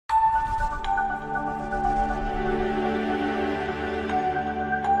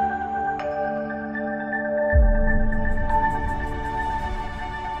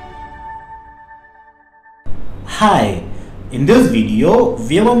Hi, in this video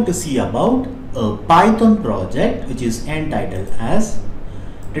we are going to see about a Python project which is entitled as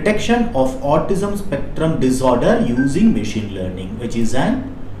Detection of Autism Spectrum Disorder using Machine Learning, which is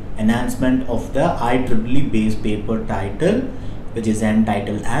an enhancement of the IEEE base paper title, which is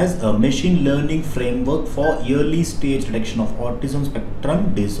entitled as a Machine Learning Framework for Early Stage Detection of Autism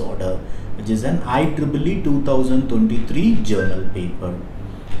Spectrum Disorder, which is an IEEE 2023 journal paper.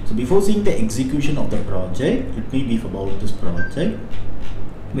 So before seeing the execution of the project, let me brief about this project.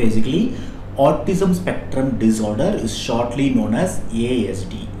 Basically, Autism Spectrum Disorder is shortly known as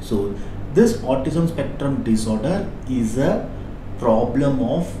ASD. So this Autism Spectrum Disorder is a problem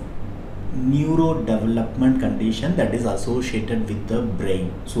of neurodevelopment condition that is associated with the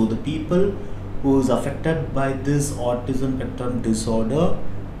brain. So the people who is affected by this Autism Spectrum Disorder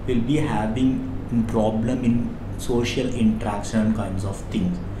will be having problem in social interaction kinds of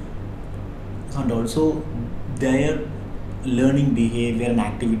things, and also their learning behavior and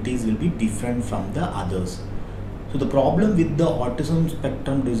activities will be different from the others. So the problem with the Autism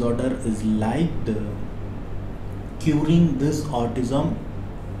Spectrum Disorder is like curing this autism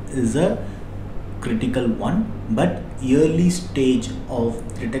is a critical one, but early stage of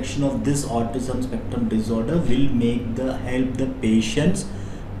detection of this Autism Spectrum Disorder will help the patients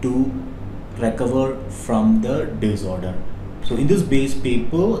to recover from the disorder. So in this base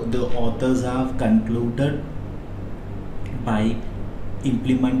paper, the authors have concluded by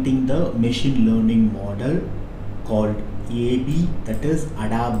implementing the machine learning model called AB, that is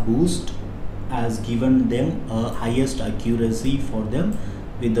AdaBoost, has given them a highest accuracy for them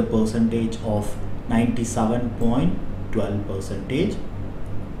with the percentage of 97.12%.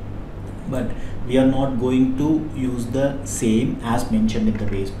 But we are not going to use the same as mentioned in the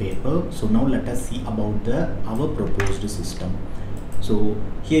base paper. So now let us see about our proposed system. So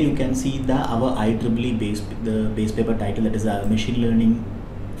here you can see our IEEE base paper title, that is a machine learning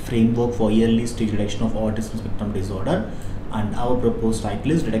framework for early stage detection of autism spectrum disorder, and our proposed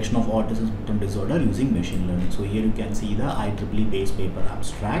title is detection of autism spectrum disorder using machine learning. So here you can see the IEEE base paper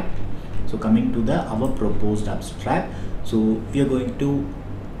abstract. So coming to our proposed abstract, so we are going to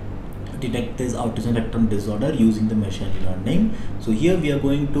detect this autism spectrum disorder using the machine learning. So here we are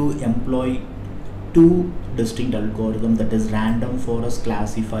going to employ two distinct algorithms, that is random forest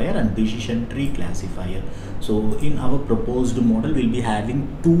classifier and decision tree classifier. So in our proposed model we'll be having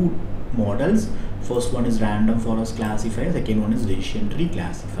two models. First one is random forest classifier, second one is decision tree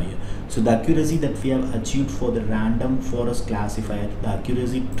classifier. So the accuracy that we have achieved for the random forest classifier, the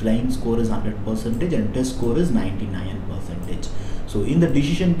accuracy train score is 100% and test score is 99%. So in the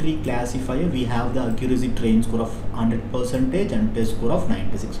decision tree classifier we have the accuracy train score of 100% and test score of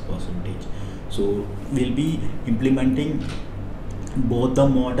 96%. So we'll be implementing both the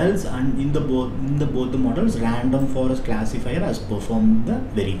models, and in both the models random forest classifier has performed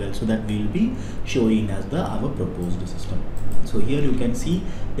very well, so that we'll be showing as our proposed system. So here you can see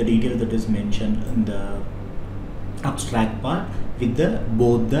the detail that is mentioned in the abstract part with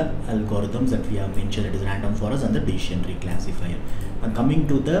both the algorithms that we have mentioned, it is random forest and the decision tree classifier. And coming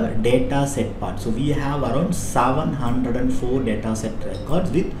to the data set part, so we have around 704 data set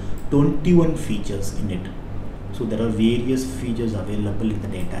records with 21 features in it. So there are various features available in the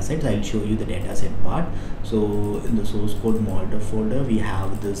data sets. I'll show you the data set part. So in the source code model folder we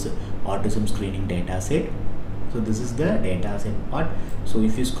have this autism screening data set. So this is the data set part. So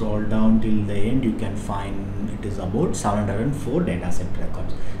if you scroll down till the end, you can find it is about 704 data set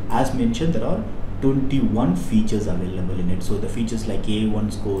records. As mentioned, there are 21 features available in it. So the features like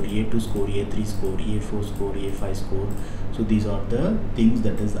A1 score, A2 score, A3 score, A4 score, A5 score. So these are the things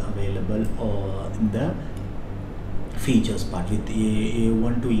that is available in the features part, with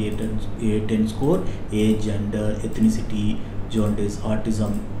A1 to A10 score, age, gender, ethnicity, jaundice,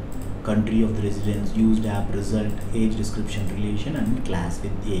 autism, country of the residence, used app, result, age description, relation, and class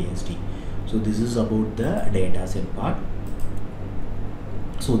with ASD. So this is about the data set part.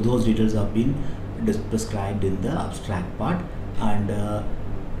 So those details have been prescribed in the abstract part. And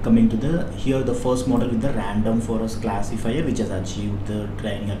coming to here the first model with the random forest classifier, which has achieved the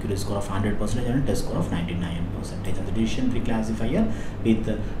training accuracy score of 100% and test score of 99%, and the decision tree classifier with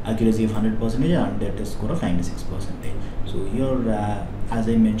the accuracy of 100% and the test score of 96%. So here as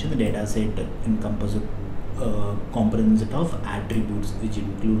I mentioned, the data set encompasses comprehensive of attributes which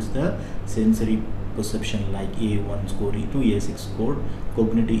includes the sensory perception like A1 score to A6 score,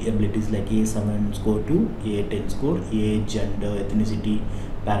 cognitive abilities like A7 score to A10 score, age, gender, ethnicity,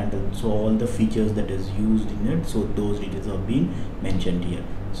 parental, so all the features that is used in it. So those details have been mentioned here.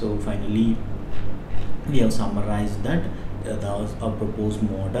 So finally we have summarized that our proposed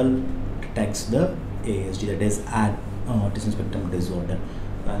model detects the ASD, that is Autism Spectrum Disorder.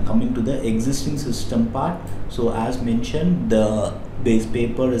 And coming to the existing system part, so as mentioned, the base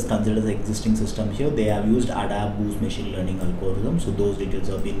paper is considered as the existing system. Here they have used ADAPT Boost machine learning algorithm, so those details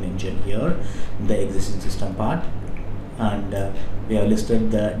have been mentioned here in the existing system part. And we have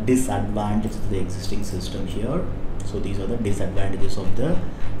listed the disadvantages of the existing system here. So these are the disadvantages of the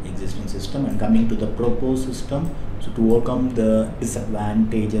existing system. And coming to the proposed system, so to overcome the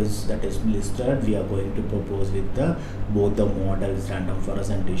disadvantages that is listed, we are going to propose with both the models, random forest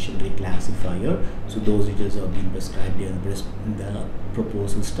and decision tree classifier. So those details have been prescribed in the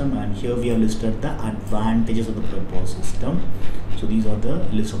proposed system, and here we have listed the advantages of the proposed system. So these are the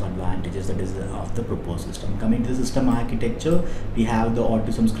list of advantages that is of the proposed system. Coming to the system architecture, we have the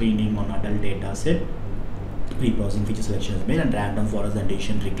autism screening on adult data set, pre-processing feature selection is made, and random forest and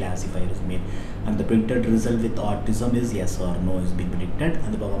decision tree classifier is made, and the predicted result with autism is yes or no is being predicted,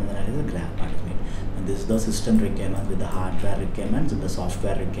 and the performance analysis graph part is made. And this is the system requirements with the hardware requirements and the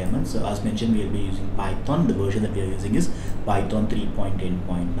software requirements. So as mentioned, we will be using Python. The version that we are using is Python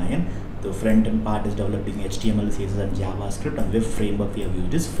 3.10.9. The front end part is developed in HTML, CSS and JavaScript, and web framework we have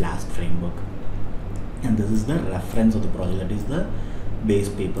used is Flask framework. And this is the reference of the project, that is the base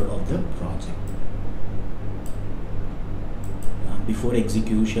paper of the project. Before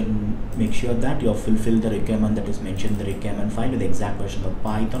execution, make sure that you have fulfilled the requirement that is mentioned in the requirement file with the exact version of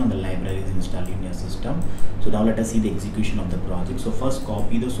Python and the libraries installed in your system. So now let us see the execution of the project. So first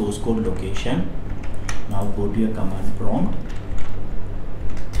copy the source code location. Now go to your command prompt.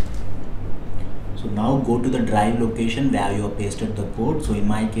 So now go to the drive location where you have pasted the code. So in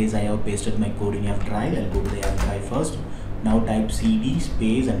my case, I have pasted my code in F drive. I'll go to the F drive first. Now type cd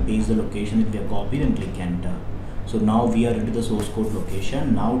space and paste the location that we have copied and click enter. So now we are into the source code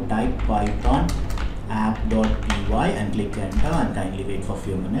location. Now type python app.py and click enter, and kindly wait for a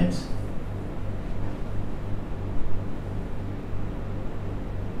few minutes.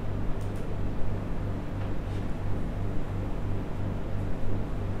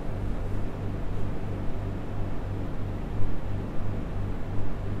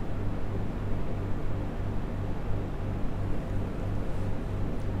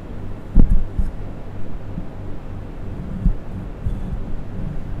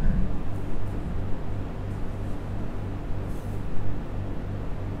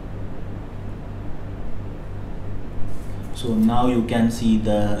 So now you can see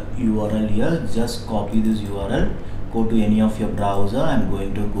the URL here. Just copy this URL, go to any of your browser. I'm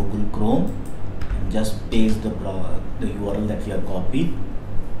going to Google Chrome, and just paste the URL that we have copied.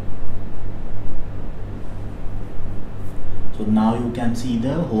 So now you can see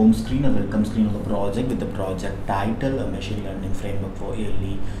the home screen, a welcome screen of the project with the project title, a machine learning framework for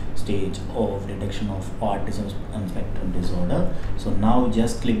early stage of detection of autism spectrum disorder. So now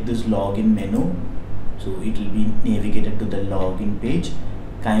just click this login menu. So it will be navigated to the login page.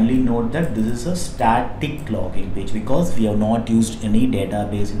 Kindly note that this is a static login page because we have not used any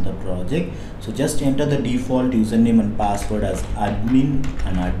database in the project. So just enter the default username and password as admin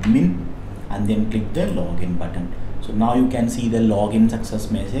and then click the login button. So now you can see the login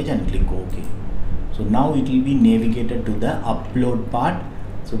success message and click OK. So now it will be navigated to the upload part.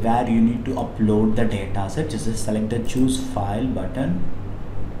 So where you need to upload the data set, just select the choose file button.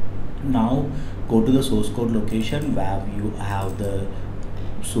 Now go to the source code location where you have the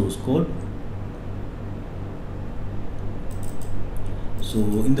source code. So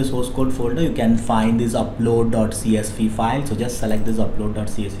in the source code folder you can find this upload.csv file. So just select this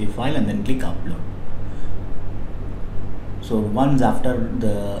upload.csv file and then click upload. So once after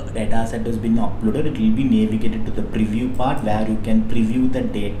the data set has been uploaded, it will be navigated to the preview part where you can preview the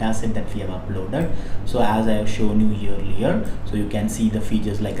data set that we have uploaded. So as I have shown you earlier, so you can see the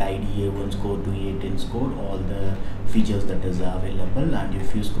features like IDA1 score to A10 score, all the features that is available. And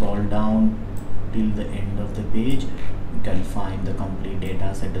if you scroll down till the end of the page, you can find the complete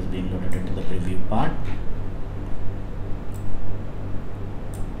data set has been loaded into the preview part.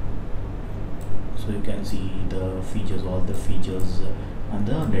 So you can see the features, all the features and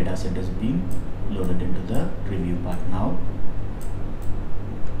the data set is being loaded into the preview part now.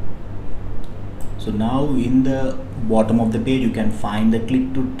 So now in the bottom of the page you can find the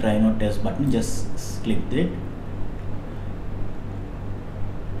click to train or test button. Just click it.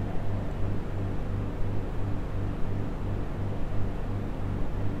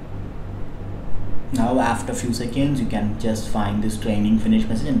 Now after a few seconds you can just find this training finish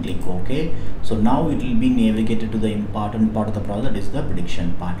message and click OK. So now it will be navigated to the important part of the project, that is the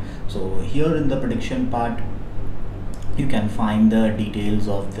prediction part. So here in the prediction part you can find the details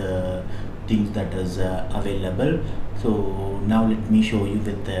of the things that is available. So now let me show you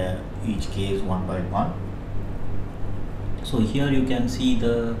with each case one by one. So here you can see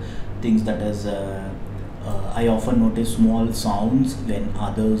the things that is I often notice small sounds when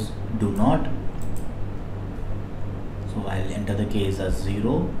others do not. So I'll enter the case as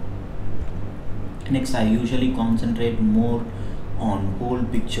 0. Next, I usually concentrate more on whole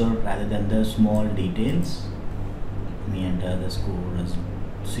picture rather than the small details. Let me enter the score as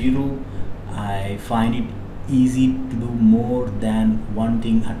 0. I find it easy to do more than one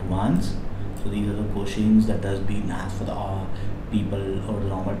thing at once. So these are the questions that has been asked for the people or the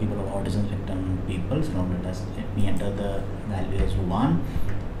normal people or autism spectrum people. So now let me enter the value as 1.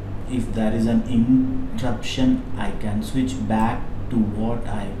 If there is an interruption, I can switch back to what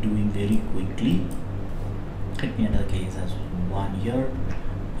I am doing very quickly. Let me enter the case as 1 here,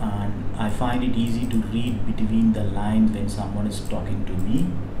 and I find it easy to read between the lines when someone is talking to me.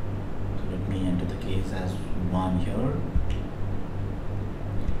 So let me enter the case as 1 here,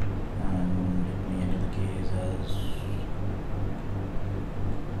 and let me enter the case as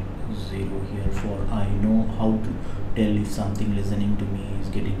 0 here. For I know how to tell if something listening to me is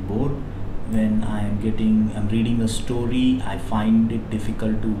getting bored. When I'm reading a story, I find it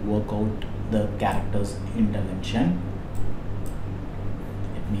difficult to work out the character's intervention.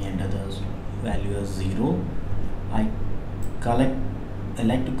 Let me enter the value as 0. I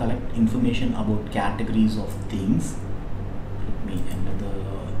like to collect information about categories of things. Let me enter the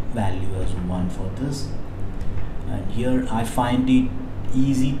value as 1 for this. And here I find it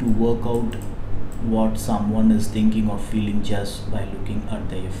easy to work out what someone is thinking or feeling just by looking at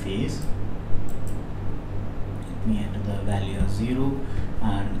their face. Let me enter the value as 0.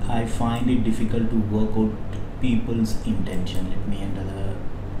 And I find it difficult to work out people's intention. Let me enter the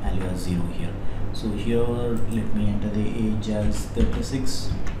value as 0 here. So here let me enter the age as 36,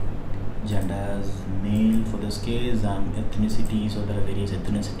 gender as male for this case, and ethnicity. So there are various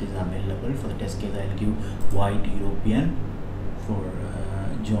ethnicities available. For the test case, I'll give white European. For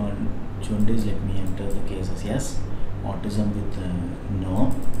jaundice, let me enter the case as yes. Autism with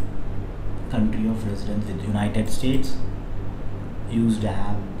no. Country of residence with United States. Used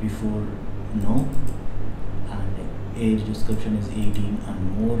app before no. And age description is 18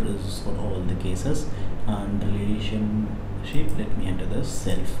 and more is for all the cases. And relationship, let me enter the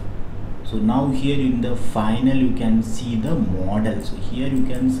self. So now here in the final you can see the model. So here you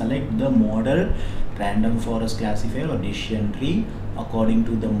can select the model, random forest classifier or decision tree. According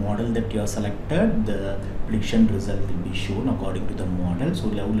to the model that you have selected, the prediction result will be shown according to the model. So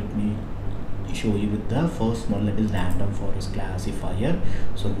now let me show you with the first model, that is random forest classifier.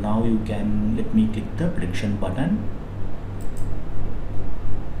 So now you can, let me click the prediction button.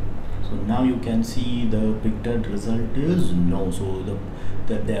 So now you can see the predicted result is no. So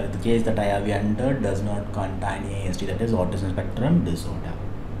the case that I have entered does not contain ASD, that is Autism Spectrum Disorder.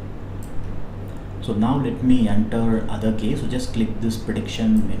 So now let me enter other case. So just click this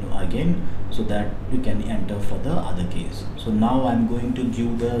prediction menu again so that you can enter for the other case. So now I'm going to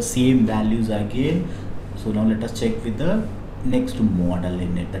give the same values again. So now let us check with the next model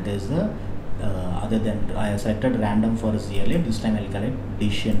in it, that is the other than I have selected random forest CLA. This time I'll collect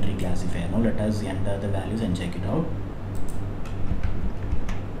decision tree classifier. Now let us enter the values and check it out.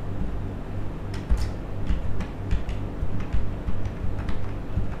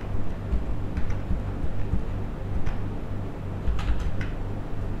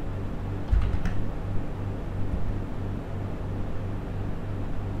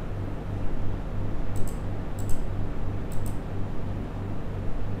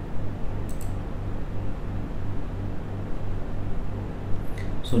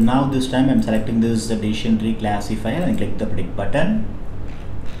 So now this time I'm selecting this decision tree classifier and click the predict button.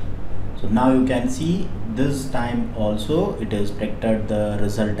 So now you can see this time also it is predicted the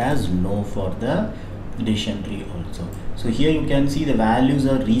result as no for the decision tree also. So here you can see the values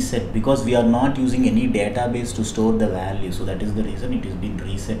are reset because we are not using any database to store the value. So that is the reason it is being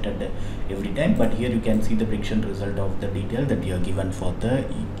reset at every time. But here you can see the prediction result of the detail that you are given for the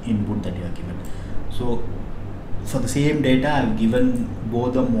input that you are given. So for the same data I have given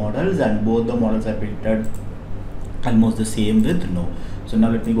both the models and both the models are predicted almost the same with no. So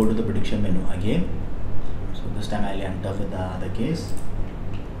now let me go to the prediction menu again. So this time I'll enter with the other case.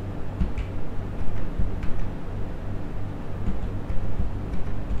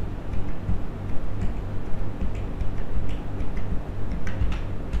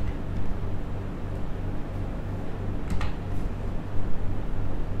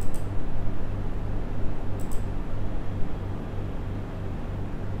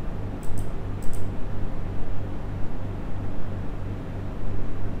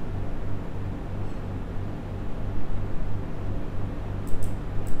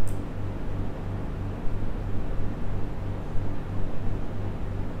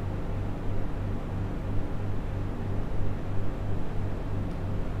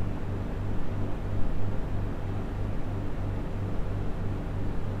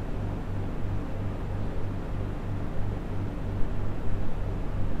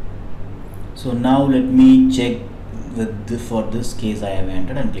 So now let me check for this case I have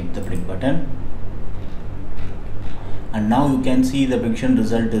entered and click the predict button. And now you can see the prediction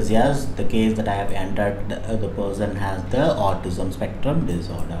result is yes, the case that I have entered, the person has the autism spectrum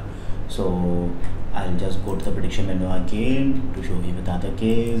disorder. So I'll just go to the prediction menu again to show you with other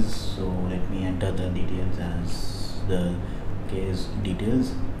case. So let me enter the details as the case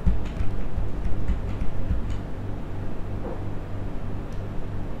details.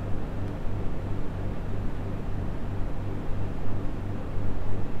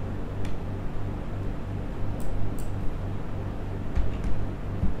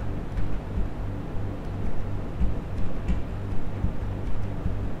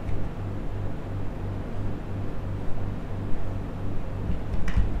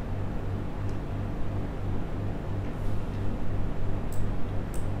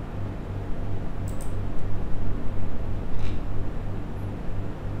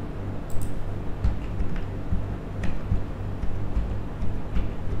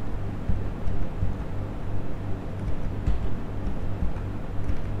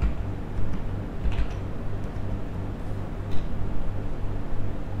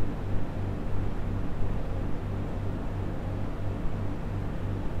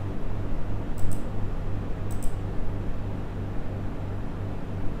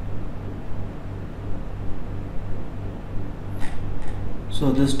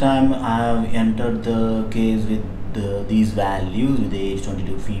 So this time I have entered the case with these values with age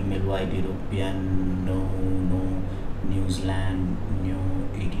 22, female, white, European, no, New Zealand, no,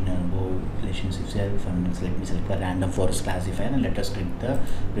 18 and above, relationship self, and let me select the random forest classifier and let us click the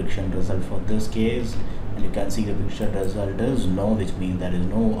prediction result for this case. And you can see the prediction result is no, which means there is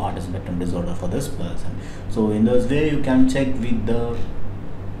no autism spectrum disorder for this person. So in this way you can check with the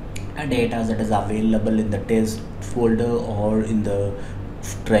data that is available in the test folder or in the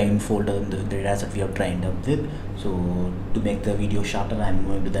train folder, the data that we have trained up with. So to make the video shorter, I'm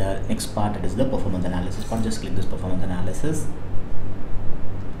going to the next part, that is the performance analysis part. Just click this performance analysis.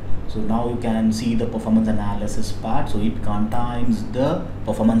 So now you can see the performance analysis part. So it contains the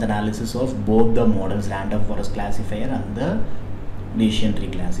performance analysis of both the models, random forest classifier and the decision tree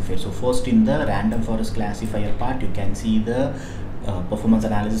classifier. So first, in the random forest classifier part, you can see the performance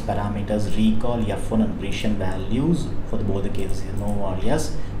analysis parameters, recall, F1 and precision values for both the cases, no or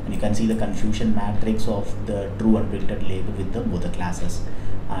yes, and you can see the confusion matrix of the true and printed label with the both the classes.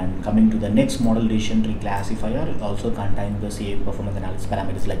 And coming to the next model, decision tree classifier, it also contains the same performance analysis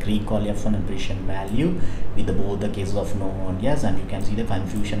parameters like recall, F1 and precision value with the both the cases of no and yes, and you can see the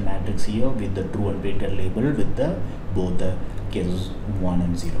confusion matrix here with the true and printed label with the both the cases 1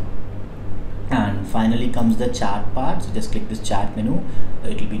 and 0. And finally comes the chart part. So just click this chart menu,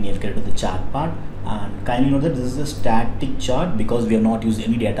 it will be navigated to the chart part. And kindly note that this is a static chart because we have not used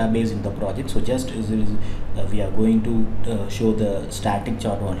any database in the project. So just we are going to show the static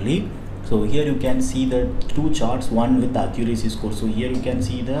chart only. So here you can see the two charts, one with the accuracy score. So here you can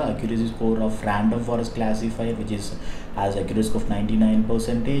see the accuracy score of random forest classifier, which is has accuracy score of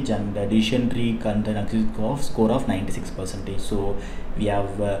 99%, and the decision tree contain accuracy score of 96%. So we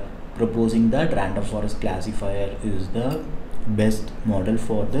have proposing that random forest classifier is the best model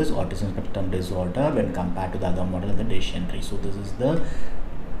for this autism spectrum disorder when compared to the other model in the decision tree. So this is the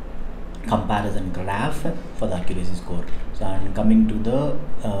comparison graph for the accuracy score. So and coming to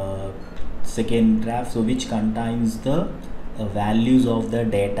the second graph, so which contains the values of the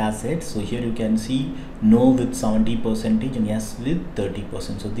data set. So here you can see no with 70% and yes with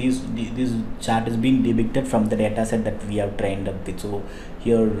 30%. So this chart is being depicted from the data set that we have trained up with. So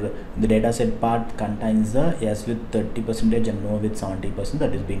here the data set part contains the yes with 30% and no with 70%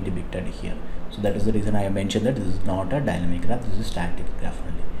 that is being depicted here. So that is the reason I have mentioned that this is not a dynamic graph, this is a static graph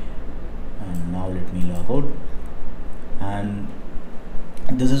only. And now let me log out. And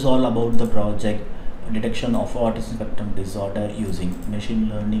this is all about the project detection of autism spectrum disorder using machine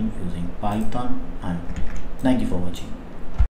learning, using Python, and thank you for watching.